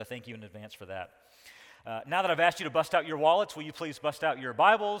Thank you in advance for that. Now that I've asked you to bust out your wallets, will you please bust out your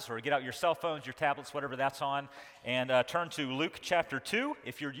Bibles or get out your cell phones, your tablets, whatever that's on, and turn to Luke chapter 2.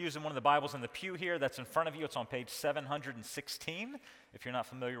 If you're using one of the Bibles in the pew here, that's in front of you. It's on page 716, if you're not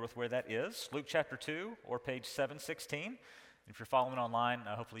familiar with where that is. Luke chapter 2 or page 716. If you're following online,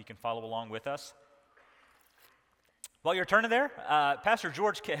 hopefully you can follow along with us. While you're turning there, Pastor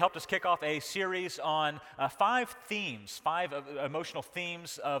George helped us kick off a series on five emotional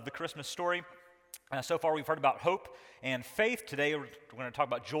themes of the Christmas story. So far we've heard about hope and faith. Today we're going to talk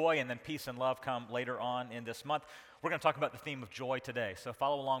about joy, and then peace and love come later on in this month. We're going to talk about the theme of joy today. So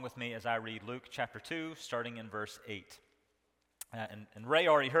follow along with me as I read Luke chapter 2, starting in verse 8. And Ray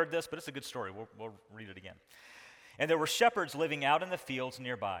already heard this, but it's a good story. We'll read it again. And there were shepherds living out in the fields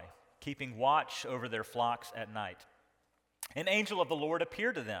nearby, keeping watch over their flocks at night. An angel of the Lord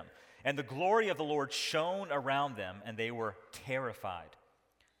appeared to them, and the glory of the Lord shone around them, and they were terrified.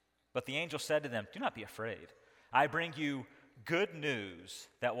 But the angel said to them, "Do not be afraid. I bring you good news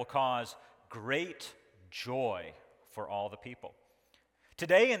that will cause great joy for all the people.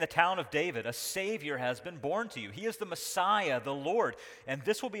 Today in the town of David, a Savior has been born to you. He is the Messiah, the Lord, and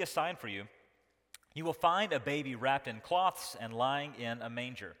this will be a sign for you. You will find a baby wrapped in cloths and lying in a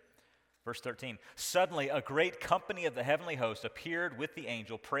manger." Verse 13, suddenly a great company of the heavenly host appeared with the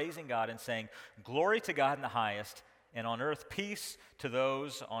angel, praising God and saying, "Glory to God in the highest, and on earth peace to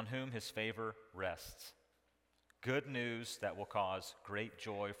those on whom his favor rests." Good news that will cause great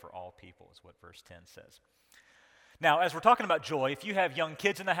joy for all people is what verse 10 says. Now, as we're talking about joy, if you have young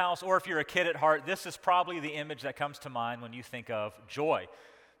kids in the house or if you're a kid at heart, this is probably the image that comes to mind when you think of joy.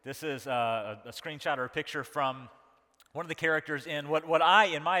 This is a screenshot or a picture from one of the characters in what I,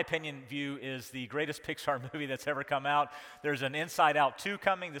 in my opinion, view is the greatest Pixar movie that's ever come out. There's an Inside Out 2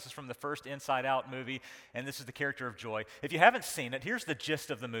 coming. This is from the first Inside Out movie, and this is the character of Joy. If you haven't seen it, here's the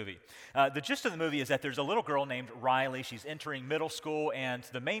gist of the movie. The gist of the movie is that there's a little girl named Riley. She's entering middle school, and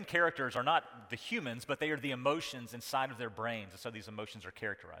the main characters are not the humans, but they are the emotions inside of their brains, and so these emotions are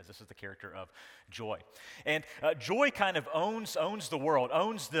characterized. This is the character of Joy. And Joy kind of owns the world,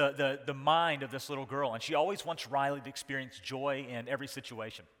 owns the mind of this little girl, and she always wants Riley to experience joy in every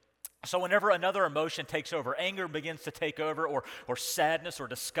situation. So whenever another emotion takes over, anger begins to take over, or sadness or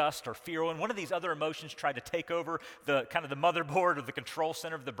disgust or fear, when one of these other emotions try to take over the kind of the motherboard or the control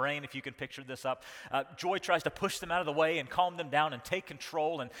center of the brain, if you can picture this up, Joy tries to push them out of the way and calm them down and take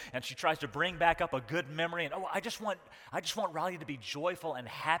control, and she tries to bring back up a good memory, and I just want Riley to be joyful and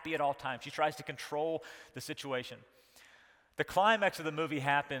happy at all times. She tries to control the situation. The climax of the movie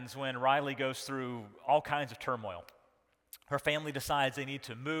happens when Riley goes through all kinds of turmoil. Her family decides they need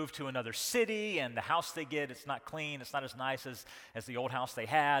to move to another city, and the house they get, it's not clean, it's not as nice as the old house they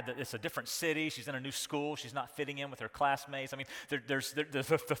had. It's a different city, she's in a new school, she's not fitting in with her classmates. I mean,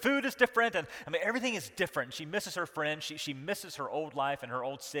 the food is different, and I mean, everything is different. She misses her friends, she misses her old life and her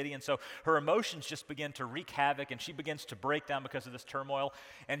old city, and so her emotions just begin to wreak havoc, and she begins to break down because of this turmoil.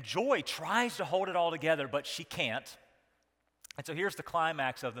 And Joy tries to hold it all together, but she can't. And so here's the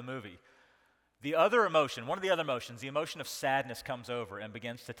climax of the movie. The other emotion, one of the other emotions, the emotion of sadness comes over and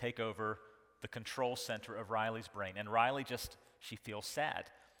begins to take over the control center of Riley's brain. And Riley she feels sad.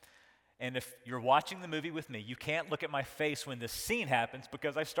 And if you're watching the movie with me, you can't look at my face when this scene happens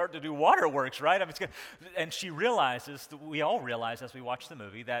because I start to do waterworks, right? And she realizes, we all realize as we watch the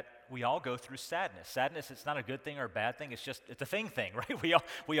movie, that we all go through sadness. Sadness, it's not a good thing or a bad thing, it's a thing, right?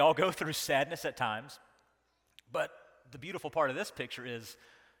 We all go through sadness at times. But the beautiful part of this picture is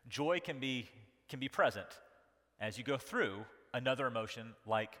joy can be present as you go through another emotion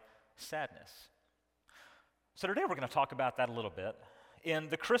like sadness. So today we're going to talk about that a little bit. In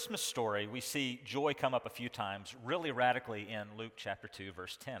the Christmas story, we see joy come up a few times, really radically in Luke chapter 2,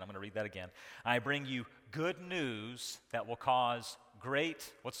 verse 10. I'm going to read that again. I bring you good news that will cause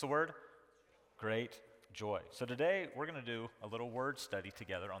great, what's the word? Great joy. So today we're going to do a little word study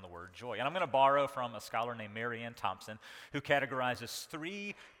together on the word joy. And I'm going to borrow from a scholar named Mary Ann Thompson, who categorizes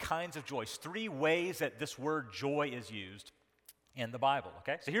three kinds of joys, three ways that this word joy is used in the Bible,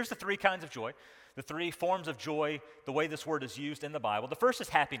 okay? So here's the three kinds of joy, the three forms of joy, the way this word is used in the Bible. The first is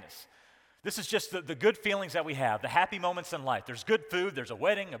happiness. This is just the good feelings that we have, the happy moments in life. There's good food, there's a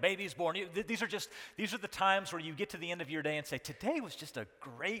wedding, a baby's born. These are the times where you get to the end of your day and say, today was just a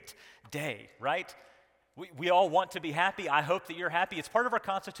great day, right? We all want to be happy. I hope that you're happy. It's part of our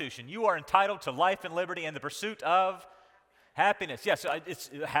Constitution. You are entitled to life and liberty and the pursuit of happiness. Yes,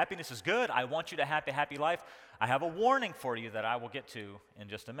 happiness is good. I want you to have a happy life. I have a warning for you that I will get to in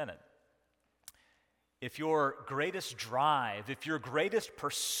just a minute. If your greatest drive, if your greatest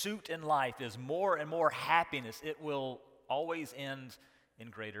pursuit in life is more and more happiness, it will always end in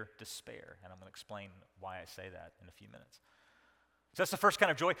greater despair. And I'm going to explain why I say that in a few minutes. So that's the first kind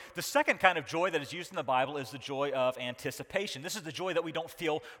of joy. The second kind of joy that is used in the Bible is the joy of anticipation. This is the joy that we don't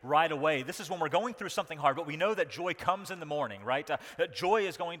feel right away. This is when we're going through something hard, but we know that joy comes in the morning, right? That joy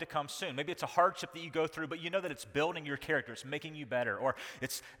is going to come soon. Maybe it's a hardship that you go through, but you know that it's building your character. It's making you better. Or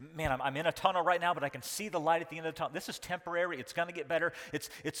it's, man, I'm in a tunnel right now, but I can see the light at the end of the tunnel. This is temporary. It's going to get better.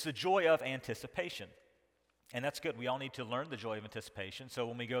 It's the joy of anticipation. And that's good. We all need to learn the joy of anticipation. So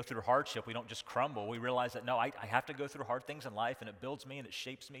when we go through hardship, we don't just crumble. We realize that, no, I have to go through hard things in life, and it builds me and it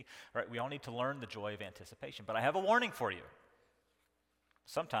shapes me. Right? We all need to learn the joy of anticipation. But I have a warning for you.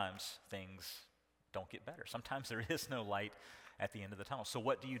 Sometimes things don't get better. Sometimes there is no light at the end of the tunnel. So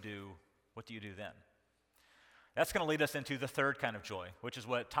what do you do? What do you do then? That's going to lead us into the third kind of joy, which is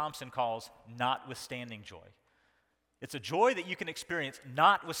what Thompson calls notwithstanding joy. It's a joy that you can experience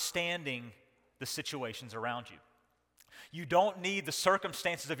notwithstanding the situations around you. You don't need the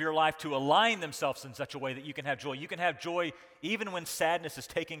circumstances of your life to align themselves in such a way that you can have joy. You can have joy even when sadness is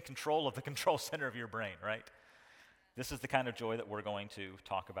taking control of the control center of your brain, right? This is the kind of joy that we're going to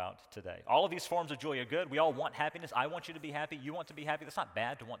talk about today. All of these forms of joy are good. We all want happiness. I want you to be happy. You want to be happy. That's not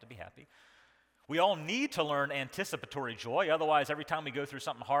bad to want to be happy. We all need to learn anticipatory joy. Otherwise, every time we go through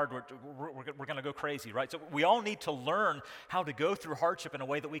something hard, we're going to go crazy, right? So we all need to learn how to go through hardship in a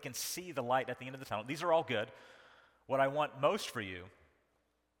way that we can see the light at the end of the tunnel. These are all good. What I want most for you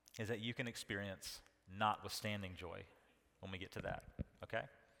is that you can experience notwithstanding joy when we get to that, okay?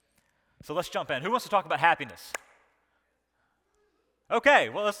 So let's jump in. Who wants to talk about happiness? Okay,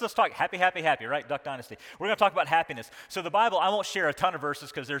 well, let's talk happy, happy, happy, right? Duck Dynasty. We're going to talk about happiness. So the Bible, I won't share a ton of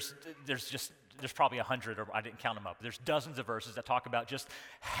verses because there's probably 100, or I didn't count them up. There's dozens of verses that talk about just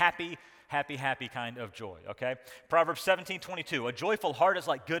happy, happy, happy kind of joy, okay? Proverbs 17:22, a joyful heart is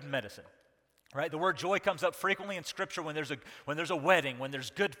like good medicine. Right, the word joy comes up frequently in Scripture when there's a wedding, when there's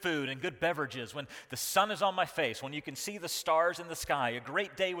good food and good beverages, when the sun is on my face, when you can see the stars in the sky, a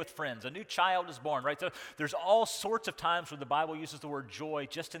great day with friends, a new child is born, right? So there's all sorts of times where the Bible uses the word joy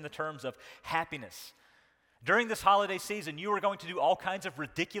just in the terms of happiness. During this holiday season, you are going to do all kinds of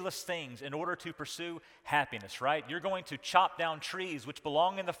ridiculous things in order to pursue happiness, right? You're going to chop down trees which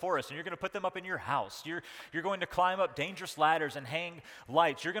belong in the forest, and you're going to put them up in your house. You're going to climb up dangerous ladders and hang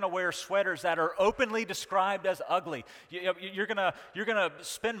lights. You're going to wear sweaters that are openly described as ugly. You're going to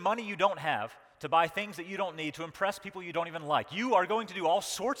spend money you don't have to buy things that you don't need, to impress people you don't even like. You are going to do all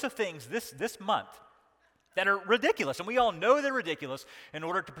sorts of things this month that are ridiculous, and we all know they're ridiculous, in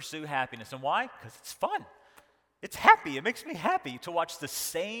order to pursue happiness. And why? Because it's fun. It's happy. It makes me happy to watch the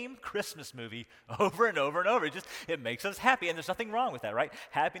same Christmas movie over and over and over. It makes us happy, and there's nothing wrong with that, right?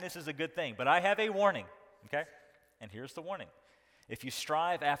 Happiness is a good thing. But I have a warning, okay? And here's the warning. If you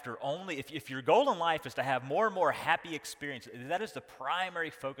strive after if your goal in life is to have more and more happy experiences, that is the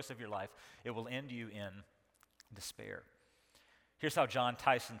primary focus of your life, it will end you in despair. Here's how John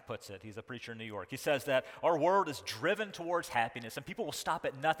Tyson puts it. He's a preacher in New York. He says that our world is driven towards happiness, and people will stop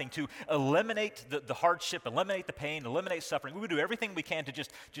at nothing to eliminate the hardship, eliminate the pain, eliminate suffering. We would do everything we can to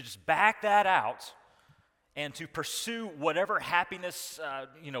just back that out and to pursue whatever happiness,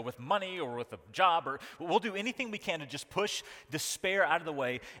 with money or with a job, or we'll do anything we can to just push despair out of the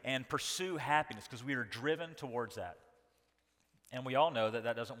way and pursue happiness because we are driven towards that. And we all know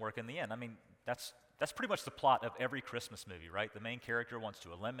that doesn't work in the end. I mean, that's pretty much the plot of every Christmas movie, right? The main character wants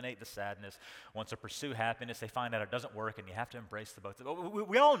to eliminate the sadness, wants to pursue happiness. They find out it doesn't work, and you have to embrace the both.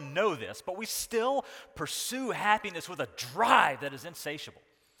 We all know this, but we still pursue happiness with a drive that is insatiable.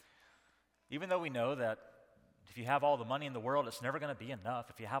 Even though we know that if you have all the money in the world, it's never going to be enough.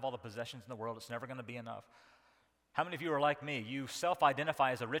 If you have all the possessions in the world, it's never going to be enough. How many of you are like me? You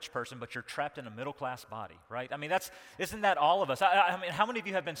self-identify as a rich person, but you're trapped in a middle-class body, right? I mean, isn't that all of us? I mean, how many of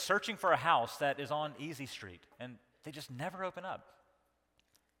you have been searching for a house that is on Easy Street, and they just never open up?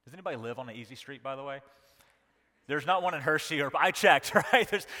 Does anybody live on an Easy Street, by the way? There's not one in Hershey, or I checked,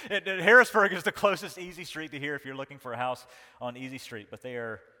 right? Harrisburg is the closest Easy Street to here if you're looking for a house on Easy Street, but they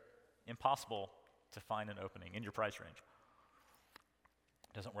are impossible to find an opening in your price range.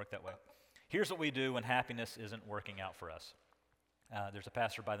 It doesn't work that way. Here's what we do when happiness isn't working out for us. There's a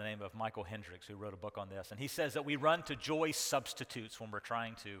pastor by the name of Michael Hendricks who wrote a book on this, and he says that we run to joy substitutes when we're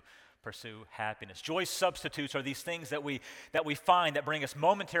trying to pursue happiness. Joy substitutes are these things that we find that bring us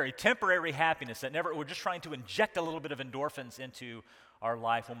momentary, temporary happiness we're just trying to inject a little bit of endorphins into our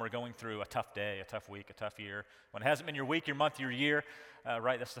life when we're going through a tough day, a tough week, a tough year. When it hasn't been your week, your month, your year,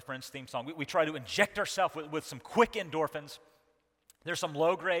 right? That's the Friends theme song. We try to inject ourselves with some quick endorphins. There's some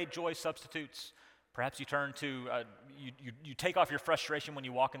low-grade joy substitutes, Perhaps you turn to, you take off your frustration when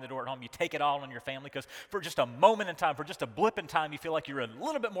you walk in the door at home. You take it all on your family because for just a moment in time, for just a blip in time, you feel like you're in a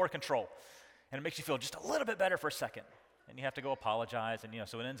little bit more control. And it makes you feel just a little bit better for a second. And you have to go apologize, and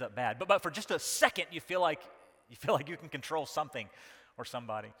so it ends up bad. But for just a second, you feel like you can control something or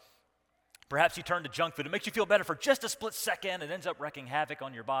somebody. Perhaps you turn to junk food. It makes you feel better for just a split second. It ends up wreaking havoc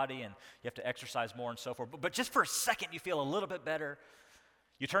on your body, and you have to exercise more and so forth. But just for a second, you feel a little bit better.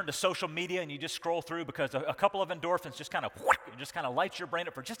 You turn to social media, and you just scroll through because a couple of endorphins just kind of lights your brain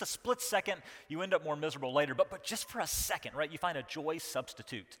up for just a split second. You end up more miserable later. But just for a second, right? You find a joy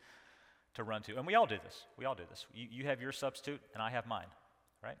substitute to run to. And we all do this. You have your substitute, and I have mine,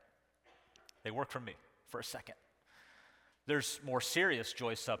 right? They work for me for a second. There's more serious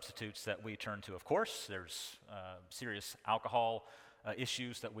joy substitutes that we turn to, of course. There's serious alcohol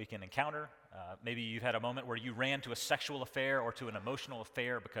issues that we can encounter. Maybe you've had a moment where you ran to a sexual affair or to an emotional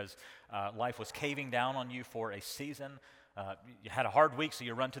affair because life was caving down on you for a season. You had a hard week, so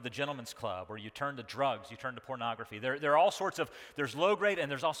you run to the gentleman's club, or you turn to drugs, you turn to pornography. There are all sorts of, there's low grade,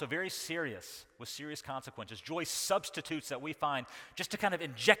 and there's also very serious, with serious consequences. Joy substitutes that we find just to kind of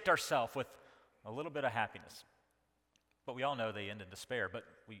inject ourselves with a little bit of happiness. But we all know they end in despair, but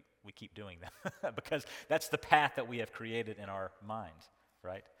we keep doing them because that's the path that we have created in our minds,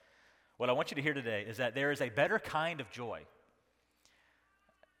 right? What I want you to hear today is that there is a better kind of joy.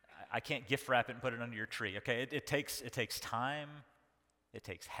 I can't gift wrap it and put it under your tree, okay? It takes time, it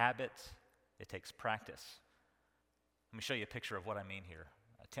takes habit, it takes practice. Let me show you a picture of what I mean here.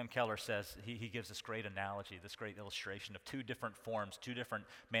 Tim Keller says, he gives this great analogy, this great illustration of two different forms, two different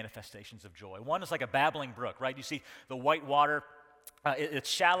manifestations of joy. One is like a babbling brook, right? You see the white water, it's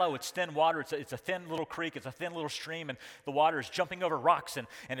shallow, it's thin water, it's a thin little creek, it's a thin little stream, and the water is jumping over rocks, and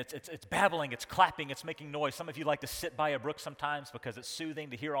it's babbling, it's clapping, it's making noise. Some of you like to sit by a brook sometimes because it's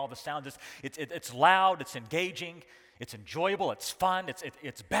soothing to hear all the sounds. It's loud, it's engaging, it's enjoyable, it's fun,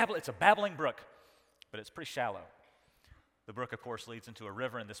 it's a babbling brook, but it's pretty shallow. The brook, of course, leads into a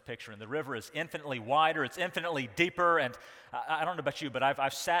river in this picture, and the river is infinitely wider, it's infinitely deeper, and I don't know about you, but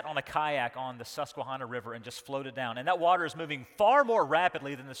I've sat on a kayak on the Susquehanna River and just floated down, and that water is moving far more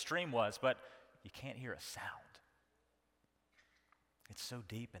rapidly than the stream was, but you can't hear a sound. It's so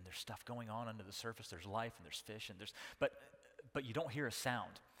deep, and there's stuff going on under the surface, there's life, and there's fish, and but you don't hear a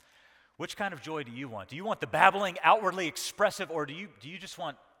sound. Which kind of joy do you want? Do you want the babbling, outwardly expressive, or do you just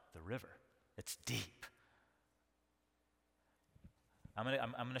want the river? It's deep. I'm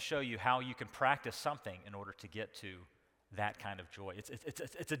going to show you how you can practice something in order to get to that kind of joy.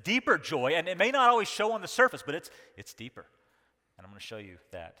 It's a deeper joy, and it may not always show on the surface, but it's deeper. And I'm going to show you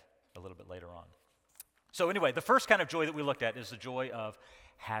that a little bit later on. So anyway, the first kind of joy that we looked at is the joy of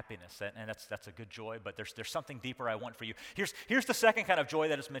happiness, and that's a good joy, but there's something deeper I want for you. Here's the second kind of joy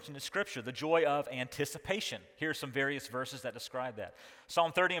that is mentioned in Scripture, the joy of anticipation. Here are some various verses that describe that.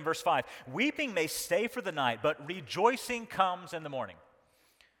 Psalm 30 and verse 5, weeping may stay for the night, but rejoicing comes in the morning.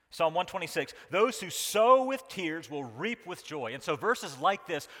 Psalm 126, those who sow with tears will reap with joy. And so verses like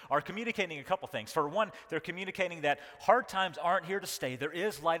this are communicating a couple things. For one, they're communicating that hard times aren't here to stay. There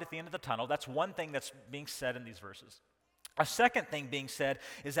is light at the end of the tunnel. That's one thing that's being said in these verses. A second thing being said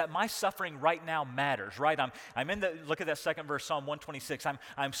is that my suffering right now matters, right? I'm in look at that second verse, Psalm 126.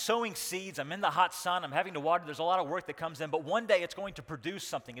 I'm sowing seeds. I'm in the hot sun. I'm having to water. There's a lot of work that comes in, but one day it's going to produce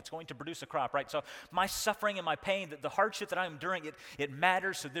something. It's going to produce a crop, right? So my suffering and my pain, the hardship that I'm enduring, it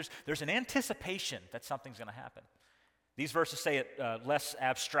matters. So there's an anticipation that something's going to happen. These verses say it less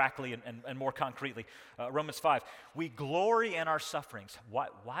abstractly and more concretely. Romans 5, we glory in our sufferings.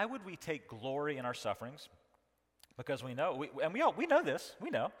 Why would we take glory in our sufferings? Because we know, we know this,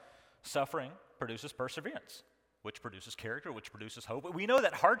 suffering produces perseverance, which produces character, which produces hope. We know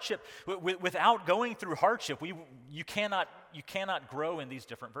that hardship, without going through hardship, you cannot grow in these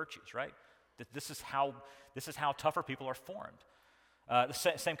different virtues, right? This is how tougher people are formed. The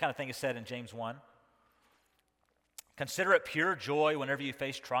same kind of thing is said in James 1. Consider it pure joy whenever you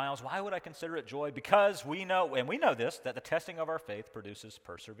face trials. Why would I consider it joy? Because we know this, that the testing of our faith produces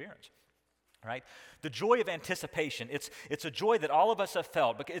perseverance. Right? The joy of anticipation, it's a joy that all of us have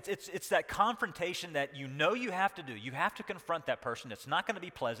felt, but it's that confrontation that you have to do. You have to confront that person. It's not going to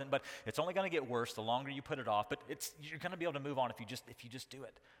be pleasant, but it's only going to get worse the longer you put it off, but you're going to be able to move on if you just do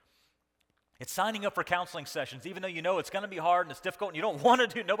it. It's signing up for counseling sessions, even though you know it's going to be hard and it's difficult and you don't want to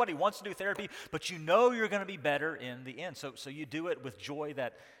do, nobody wants to do therapy, but you know you're going to be better in the end. So you do it with joy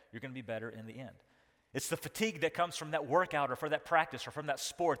that you're going to be better in the end. It's the fatigue that comes from that workout or for that practice or from that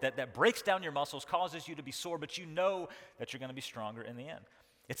sport that breaks down your muscles, causes you to be sore, but you know that you're going to be stronger in the end.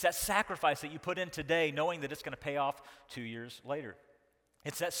 It's that sacrifice that you put in today knowing that it's going to pay off 2 years later.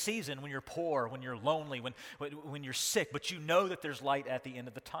 It's that season when you're poor, when you're lonely, when you're sick, but you know that there's light at the end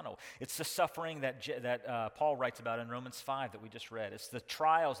of the tunnel. It's the suffering that Paul writes about in Romans 5 that we just read. It's the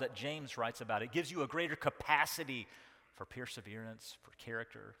trials that James writes about. It gives you a greater capacity for perseverance, for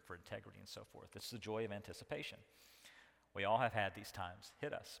character, for integrity, and so forth. It's the joy of anticipation. We all have had these times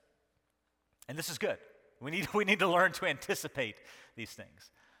hit us. And this is good. We need to learn to anticipate these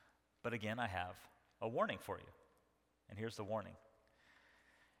things. But again, I have a warning for you. And here's the warning.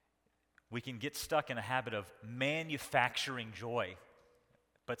 We can get stuck in a habit of manufacturing joy,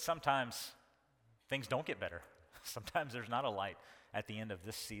 but sometimes things don't get better. Sometimes there's not a light at the end of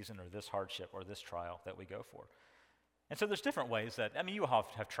this season or this hardship or this trial that we go for. And so there's different ways that, you all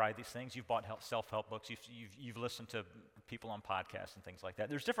have tried these things. You've bought self-help books. You've listened to people on podcasts and things like that.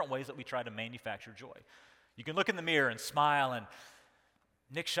 There's different ways that we try to manufacture joy. You can look in the mirror and smile and,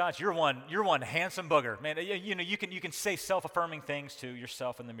 Nick Schatz, you're one handsome booger. Man, you can say self-affirming things to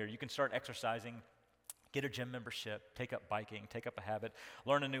yourself in the mirror. You can start exercising, get a gym membership, take up biking, take up a habit,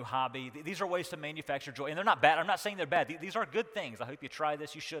 learn a new hobby. These are ways to manufacture joy, and they're not bad. I'm not saying they're bad. These are good things. I hope you try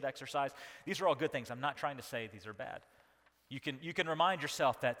this. You should exercise. These are all good things. I'm not trying to say these are bad. You can remind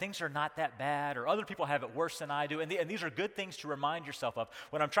yourself that things are not that bad, or other people have it worse than I do, and these are good things to remind yourself of.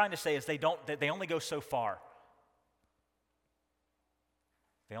 What I'm trying to say is they only go so far.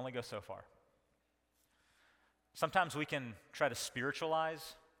 They only go so far. Sometimes we can try to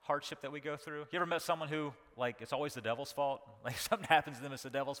spiritualize hardship that we go through. You ever met someone who, it's always the devil's fault? Like, something happens to them, it's the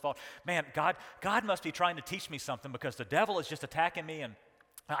devil's fault. Man, God must be trying to teach me something because the devil is just attacking me, and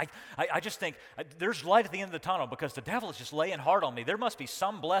I just think there's light at the end of the tunnel because the devil is just laying hard on me. There must be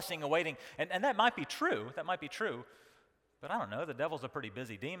some blessing awaiting, and that might be true. That might be true. But I don't know, the devil's a pretty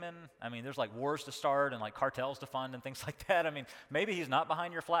busy demon. There's wars to start and cartels to fund and things like that. Maybe he's not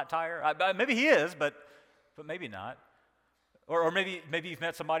behind your flat tire. Maybe he is, but maybe not. Or maybe you've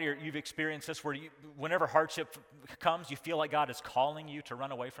met somebody or you've experienced this where whenever hardship comes, you feel like God is calling you to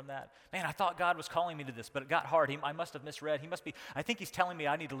run away from that. Man, I thought God was calling me to this, but it got hard. I must have misread. I think he's telling me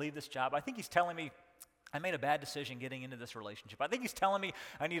I need to leave this job. I think he's telling me I made a bad decision getting into this relationship. I think he's telling me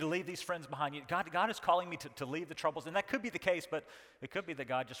I need to leave these friends behind. God is calling me to leave the troubles, and that could be the case, but it could be that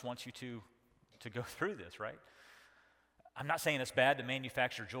God just wants you to go through this, right? I'm not saying it's bad to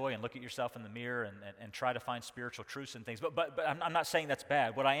manufacture joy and look at yourself in the mirror and try to find spiritual truths and things, but I'm not saying that's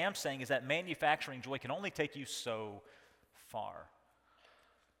bad. What I am saying is that manufacturing joy can only take you so far,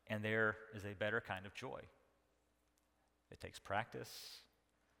 and there is a better kind of joy. It takes practice.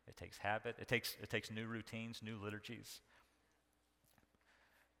 It takes habit. It takes new routines, new liturgies.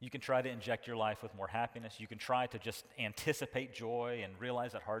 You can try to inject your life with more happiness. You can try to just anticipate joy and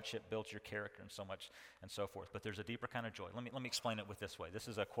realize that hardship builds your character and so much and so forth. But there's a deeper kind of joy. Let me explain it with this way. This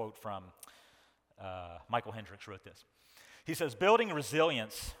is a quote from Michael Hendricks wrote this. He says, "Building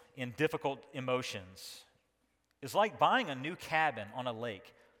resilience in difficult emotions is like buying a new cabin on a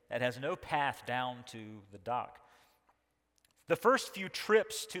lake that has no path down to the dock. The first few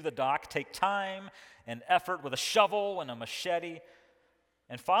trips to the dock take time and effort with a shovel and a machete,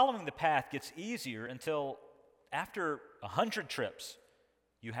 and following the path gets easier until after 100 trips,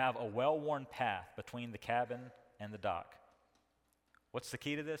 you have a well-worn path between the cabin and the dock. What's the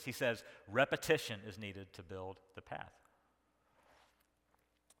key to this? He says, repetition is needed to build the path.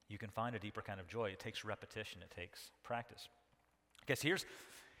 You can find a deeper kind of joy. It takes repetition. It takes practice. Okay, so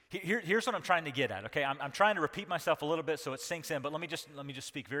here's what I'm trying to get at, okay? I'm trying to repeat myself a little bit so it sinks in, but let me just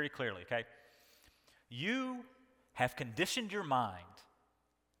speak very clearly, okay? You have conditioned your mind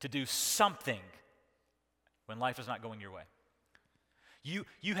to do something when life is not going your way.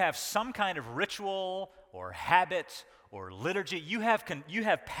 You have some kind of ritual or habit or liturgy. You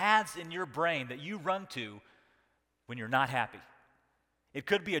have paths in your brain that you run to when you're not happy. It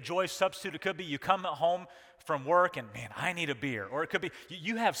could be a joy substitute. It could be you come home from work and, man, I need a beer. Or it could be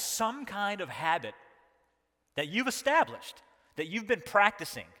you have some kind of habit that you've established, that you've been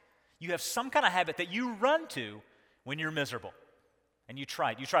practicing. You have some kind of habit that you run to when you're miserable. And you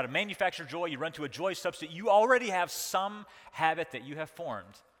try to manufacture joy. You run to a joy substitute. You already have some habit that you have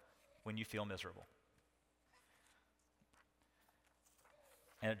formed when you feel miserable.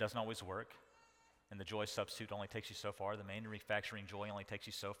 And it doesn't always work. And the joy substitute only takes you so far. The manufacturing joy only takes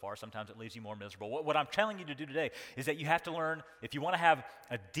you so far. Sometimes it leaves you more miserable. What I'm telling you to do today is that you have to learn, if you want to have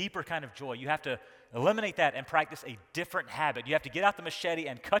a deeper kind of joy, you have to eliminate that and practice a different habit. You have to get out the machete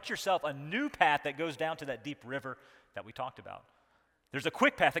and cut yourself a new path that goes down to that deep river that we talked about. There's a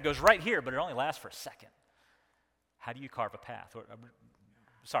quick path that goes right here, but it only lasts for a second. How do you carve a path?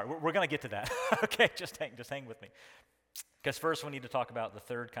 Sorry, we're going to get to that. Okay, just hang with me. Because first we need to talk about the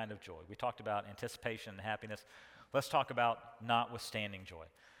third kind of joy. We talked about anticipation and happiness. Let's talk about notwithstanding joy.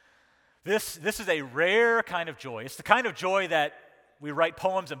 This is a rare kind of joy. It's the kind of joy that we write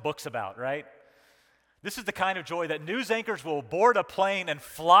poems and books about, right? This is the kind of joy that news anchors will board a plane and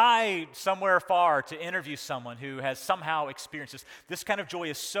fly somewhere far to interview someone who has somehow experienced this. This kind of joy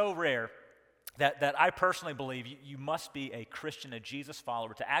is so rare that I personally believe you must be a Christian, a Jesus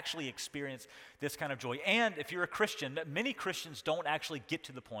follower, to actually experience this kind of joy. And if you're a Christian, many Christians don't actually get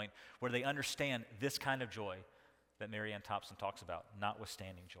to the point where they understand this kind of joy that Mary Ann Thompson talks about,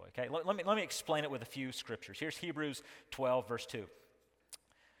 notwithstanding joy. Okay, let me explain it with a few scriptures. Here's Hebrews 12, verse 2.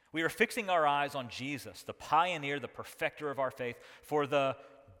 We are fixing our eyes on Jesus, the pioneer, the perfecter of our faith, for the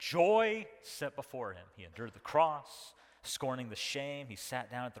joy set before him. He endured the cross, scorning the shame. He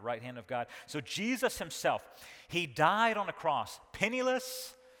sat down at the right hand of God. So Jesus himself, he died on a cross,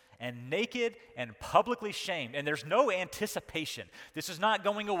 penniless and naked and publicly shamed. And there's no anticipation. This is not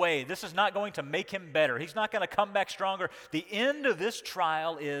going away. This is not going to make him better. He's not going to come back stronger. The end of this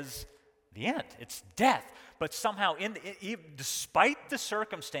trial is the end. It's death. But somehow, despite the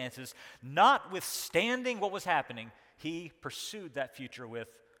circumstances, notwithstanding what was happening, he pursued that future with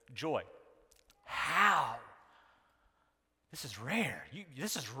joy. How? This is rare.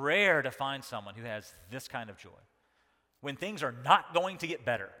 This is rare to find someone who has this kind of joy. When things are not going to get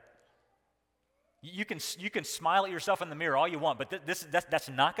better. You can smile at yourself in the mirror all you want, but that's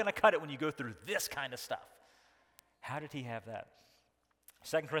not going to cut it when you go through this kind of stuff. How did he have that?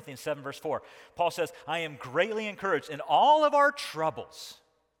 2 Corinthians 7, verse 4, Paul says, I am greatly encouraged in all of our troubles.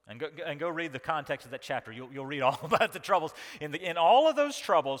 And go read the context of that chapter. You'll read all about the troubles. In all of those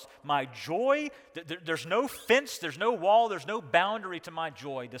troubles, my joy, there's no fence, there's no wall, there's no boundary to my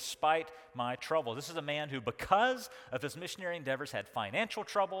joy despite my trouble. This is a man who, because of his missionary endeavors, had financial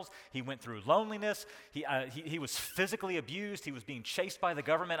troubles. He went through loneliness. He was physically abused. He was being chased by the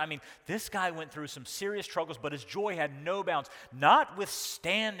government. I mean, this guy went through some serious struggles, but his joy had no bounds.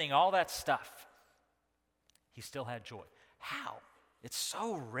 Notwithstanding all that stuff, he still had joy. How? It's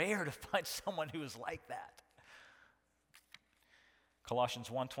so rare to find someone who is like that.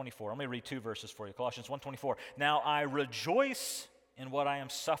 Colossians 1:24. Let me read two verses for you. Colossians 1:24. Now I rejoice in what I am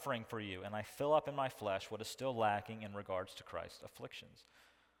suffering for you, and I fill up in my flesh what is still lacking in regards to Christ's afflictions.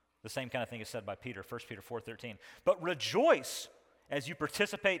 The same kind of thing is said by Peter, 1 Peter 4:13. But rejoice as you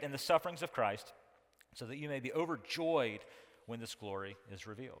participate in the sufferings of Christ, so that you may be overjoyed when this glory is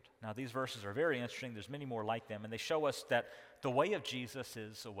revealed. Now, these verses are very interesting. There's many more like them, and they show us that the way of Jesus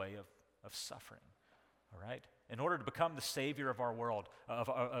is a way of suffering, all right? In order to become the Savior of our world,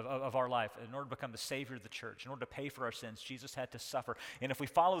 of our life, in order to become the Savior of the church, in order to pay for our sins, Jesus had to suffer. And if we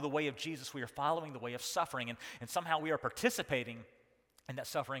follow the way of Jesus, we are following the way of suffering, and somehow we are participating in that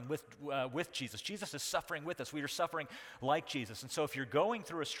suffering with Jesus. Jesus is suffering with us. We are suffering like Jesus. And so if you're going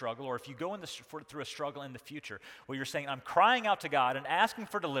through a struggle, or if you go through a struggle in the future, where you're saying, I'm crying out to God and asking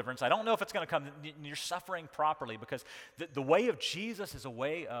for deliverance, I don't know if it's going to come, you're suffering properly, because the way of Jesus is a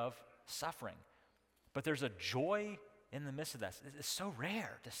way of suffering. But there's a joy in the midst of that. It's so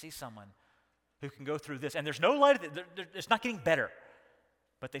rare to see someone who can go through this. And there's no light, it's not getting better,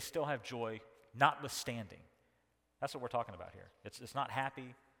 but they still have joy notwithstanding. That's what we're talking about here. It's not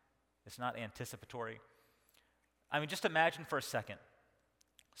happy. It's not anticipatory. I mean, just imagine for a second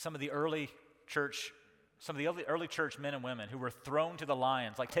some of the early church men and women who were thrown to the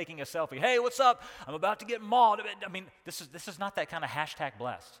lions, like taking a selfie. Hey, what's up? I'm about to get mauled. I mean, this is not that kind of hashtag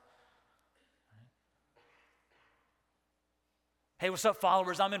blessed. Hey, what's up,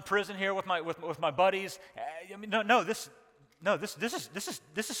 followers? I'm in prison here with my buddies. I mean, this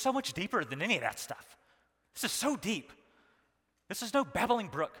is so much deeper than any of that stuff. This is so deep. This is no babbling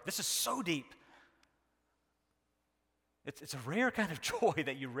brook. This is so deep. It's a rare kind of joy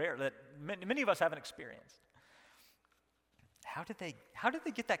that many of us haven't experienced. How did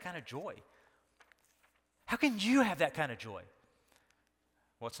they get that kind of joy? How can you have that kind of joy?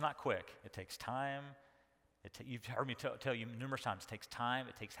 Well, it's not quick. It takes time. You've heard me tell you numerous times, it takes time,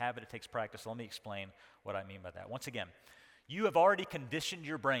 it takes habit, it takes practice. Let me explain what I mean by that. Once again, you have already conditioned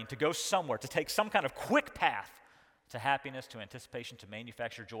your brain to go somewhere, to take some kind of quick path to happiness, to anticipation, to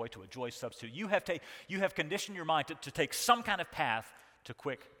manufacture joy, to a joy substitute. You have conditioned your mind to take some kind of path to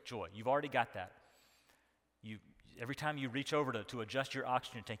quick joy. You've already got that. Every time you reach over to adjust your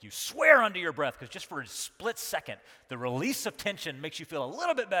oxygen tank, you swear under your breath, because just for a split second, the release of tension makes you feel a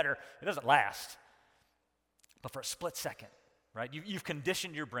little bit better. It doesn't last, but for a split second, right? You've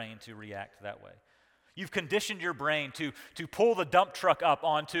conditioned your brain to react that way. You've conditioned your brain to pull the dump truck up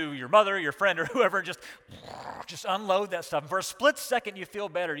onto your mother, your friend, or whoever, and just unload that stuff. And for a split second, you feel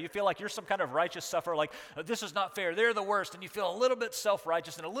better. You feel like you're some kind of righteous sufferer, like, this is not fair, they're the worst, and you feel a little bit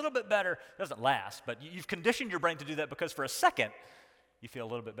self-righteous and a little bit better. It doesn't last, but you've conditioned your brain to do that because for a second, you feel a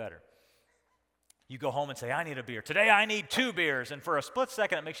little bit better. You go home and say, I need a beer. Today, I need 2 beers. And for a split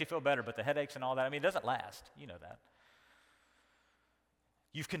second, it makes you feel better, but the headaches and all that, it doesn't last. You know that.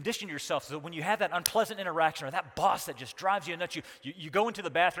 You've conditioned yourself so that when you have that unpleasant interaction or that boss that just drives you nuts, you go into the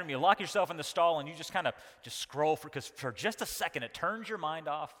bathroom, you lock yourself in the stall, and you just kind of just scroll because for just a second it turns your mind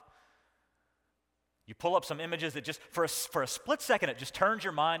off. You pull up some images that just, for a split second, it just turns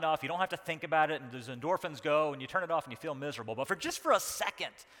your mind off. You don't have to think about it, and those endorphins go, and you turn it off, and you feel miserable. But for a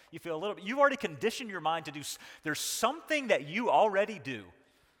second, you feel a little bit. You've already conditioned your mind to do, there's something that you already do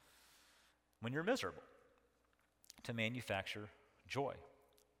when you're miserable to manufacture joy.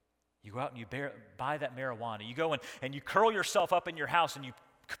 You go out and you buy that marijuana. You go and you curl yourself up in your house and you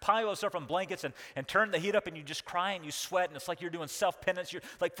pile yourself on blankets and turn the heat up and you just cry and you sweat and it's like you're doing self-penance. You're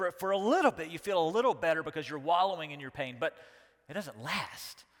like for a little bit you feel a little better because you're wallowing in your pain, but it doesn't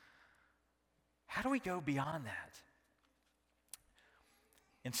last. How do we go beyond that?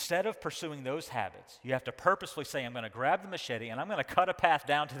 Instead of pursuing those habits, you have to purposefully say, I'm going to grab the machete and I'm going to cut a path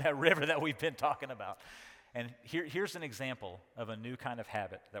down to that river that we've been talking about. And here's an example of a new kind of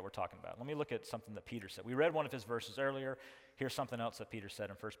habit that we're talking about. Let me look at something that Peter said. We read one of his verses earlier. Here's something else that Peter said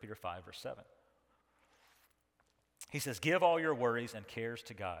in 1 Peter 5, verse 7. He says, give all your worries and cares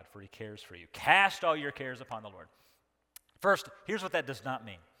to God, for he cares for you. Cast all your cares upon the Lord. First, here's what that does not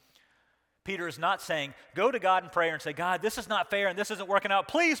mean. Peter is not saying, go to God in prayer and say, God, this is not fair and this isn't working out.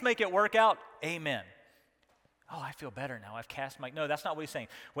 Please make it work out. Amen. Oh, I feel better now. I've cast my... No, that's not what he's saying.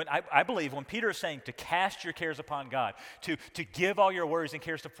 I believe when Peter is saying to cast your cares upon God, to give all your worries and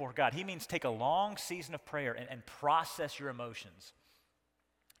cares before God, he means take a long season of prayer and process your emotions.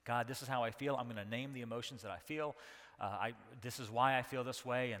 God, this is how I feel. I'm going to name the emotions that I feel. This is why I feel this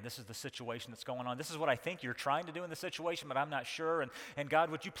way, and this is the situation that's going on. This is what I think you're trying to do in the situation, but I'm not sure. And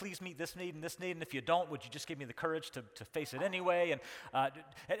God, would you please meet this need and this need? And if you don't, would you just give me the courage to face it anyway?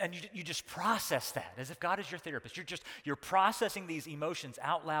 And you just process that as if God is your therapist. You're processing these emotions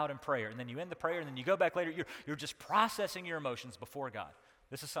out loud in prayer, and then you end the prayer, and then you go back later. You're just processing your emotions before God.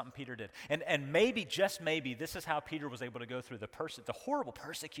 This is something Peter did. And maybe, just maybe, this is how Peter was able to go through the horrible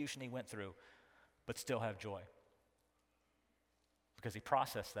persecution he went through, but still have joy. Because he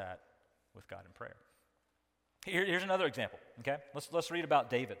processed that with God in prayer. Here's another example, okay? Let's read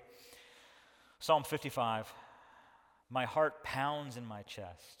about David. Psalm 55, my heart pounds in my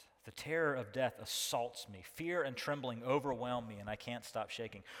chest. The terror of death assaults me. Fear and trembling overwhelm me, and I can't stop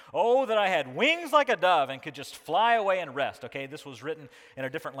shaking. Oh, that I had wings like a dove and could just fly away and rest. Okay, this was written in a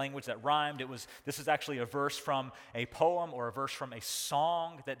different language that rhymed. This is actually a verse from a poem or a verse from a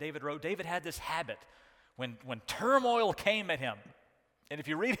song that David wrote. David had this habit when turmoil came at him. And if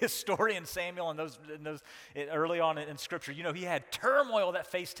you read his story in Samuel and those early on in Scripture, you know he had turmoil that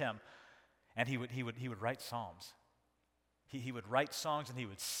faced him, and he would write psalms. He would write songs and he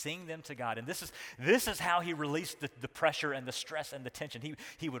would sing them to God. And this is how he released the pressure and the stress and the tension.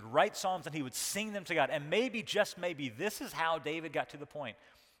 He would write psalms and he would sing them to God. And maybe, just maybe, this is how David got to the point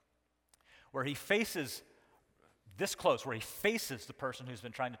where he faces this close, where he faces the person who's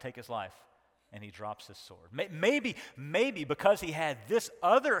been trying to take his life. And he drops his sword. Maybe because he had this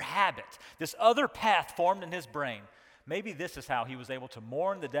other habit, this other path formed in his brain, maybe this is how he was able to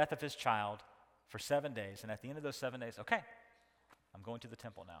mourn the death of his child for 7 days. And at the end of those 7 days, okay, I'm going to the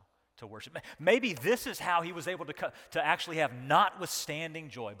temple now to worship. Maybe this is how he was able to actually have notwithstanding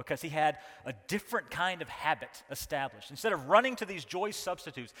joy, because he had a different kind of habit established. Instead of running to these joy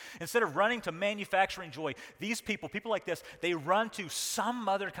substitutes, instead of running to manufacturing joy, these people like this, they run to some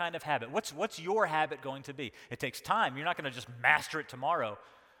other kind of habit. What's your habit going to be? It takes time. You're not going to just master it tomorrow.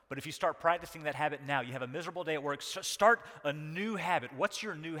 But if you start practicing that habit now, you have a miserable day at work, start a new habit. What's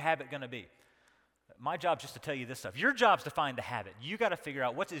your new habit going to be? My job is just to tell you this stuff. Your job's to find the habit. You got to figure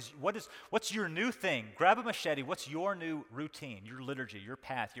out what's your new thing. Grab a machete. What's your new routine, your liturgy, your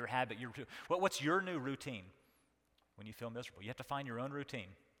path, your habit? What's your new routine when you feel miserable? You have to find your own routine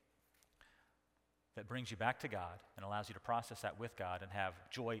that brings you back to God and allows you to process that with God and have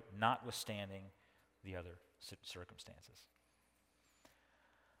joy notwithstanding the other circumstances.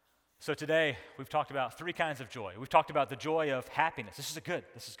 So today, we've talked about 3 kinds of joy. We've talked about the joy of happiness. This is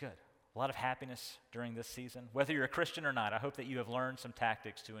good. A lot of happiness during this season. Whether you're a Christian or not, I hope that you have learned some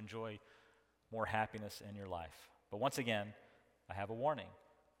tactics to enjoy more happiness in your life. But once again, I have a warning.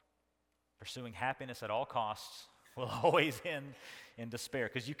 Pursuing happiness at all costs will always end in despair,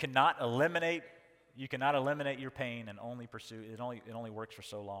 because you cannot eliminate You cannot eliminate your pain and only pursue it. It only works for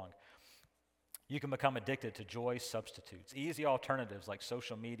so long. You can become addicted to joy substitutes, easy alternatives like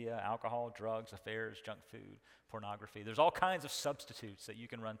social media, alcohol, drugs, affairs, junk food, pornography. There's all kinds of substitutes that you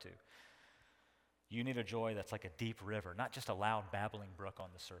can run to. You need a joy that's like a deep river, not just a loud babbling brook on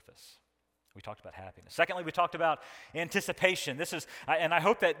the surface. We talked about happiness. Secondly, we talked about anticipation. And I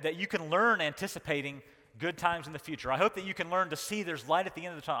hope that you can learn anticipating good times in the future. I hope that you can learn to see there's light at the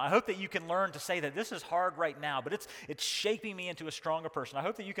end of the tunnel. I hope that you can learn to say that this is hard right now, but it's shaping me into a stronger person. I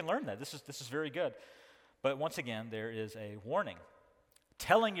hope that you can learn that. This is very good. But once again, there is a warning.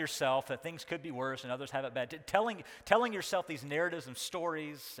 Telling yourself that things could be worse and others have it bad. Telling yourself these narratives and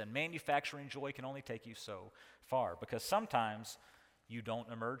stories and manufacturing joy can only take you so far, because sometimes you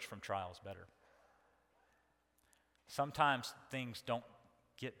don't emerge from trials better. Sometimes things don't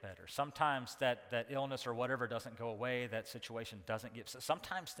get better. Sometimes that illness or whatever doesn't go away, that situation doesn't get,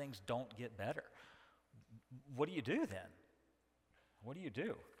 sometimes things don't get better. What do you do then? What do you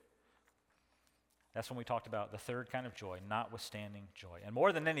do? That's when we talked about the third kind of joy, notwithstanding joy. And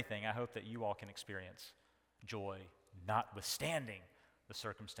more than anything, I hope that you all can experience joy notwithstanding the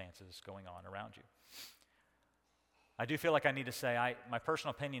circumstances going on around you. I do feel like I need to say, my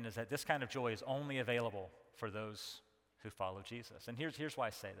personal opinion is that this kind of joy is only available for those who follow Jesus. And here's why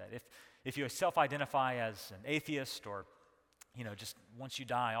I say that. If you self-identify as an atheist, or just once you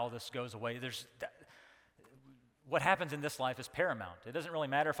die, all this goes away, what happens in this life is paramount. It doesn't really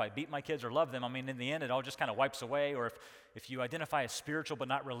matter if I beat my kids or love them. I mean, in the end, it all just kind of wipes away. Or if you identify as spiritual but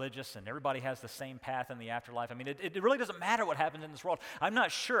not religious, and everybody has the same path in the afterlife, I mean, it really doesn't matter what happens in this world. I'm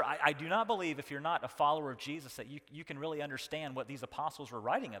not sure. I do not believe, if you're not a follower of Jesus, that you can really understand what these apostles were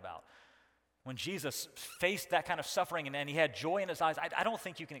writing about. When Jesus faced that kind of suffering and he had joy in his eyes, I don't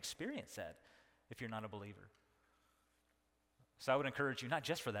think you can experience that if you're not a believer. So I would encourage you, not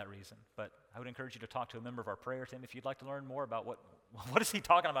just for that reason, but I would encourage you to talk to a member of our prayer team if you'd like to learn more about what is he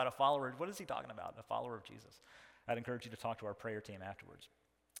talking about, a follower, what is he talking about, a follower of Jesus. I'd encourage you to talk to our prayer team afterwards.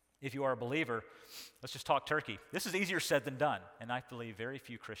 If you are a believer, let's just talk turkey. This is easier said than done, and I believe very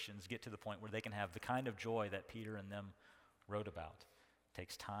few Christians get to the point where they can have the kind of joy that Peter and them wrote about. It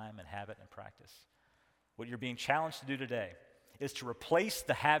takes time and habit and practice. What you're being challenged to do today is to replace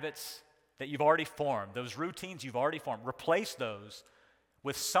the habits that you've already formed, those routines you've already formed. Replace those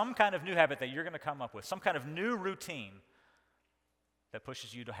with some kind of new habit that you're going to come up with, some kind of new routine that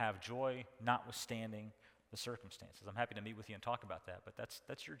pushes you to have joy notwithstanding the circumstances. I'm happy to meet with you and talk about that, but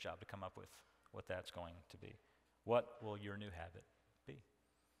that's your job to come up with what that's going to be. What will your new habit be?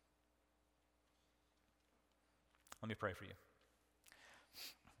 Let me pray for you.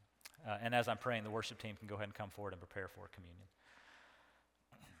 And as I'm praying, the worship team can go ahead and come forward and prepare for communion.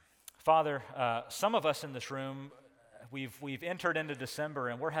 Father, some of us in this room, we've entered into December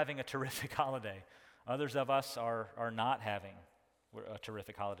and we're having a terrific holiday. Others of us are not having a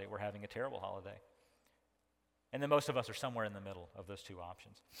terrific holiday. We're having a terrible holiday. And then most of us are somewhere in the middle of those two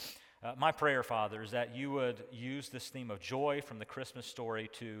options. My prayer, Father, is that you would use this theme of joy from the Christmas story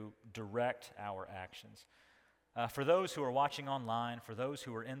to direct our actions. For those who are watching online, for those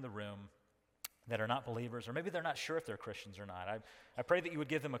who are in the room that are not believers, or maybe they're not sure if they're Christians or not, I pray that you would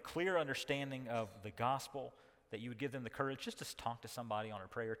give them a clear understanding of the gospel, that you would give them the courage just to talk to somebody on our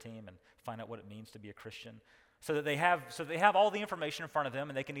prayer team and find out what it means to be a Christian, so that they have all the information in front of them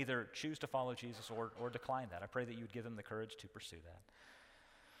and they can either choose to follow Jesus or decline that. I pray that you would give them the courage to pursue that.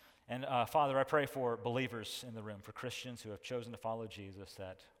 And Father, I pray for believers in the room, for Christians who have chosen to follow Jesus,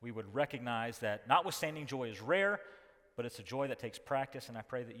 that we would recognize that notwithstanding joy is rare, but it's a joy that takes practice, and I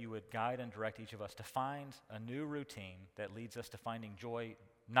pray that you would guide and direct each of us to find a new routine that leads us to finding joy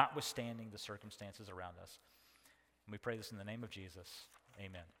notwithstanding the circumstances around us. And we pray this in the name of Jesus.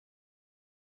 Amen.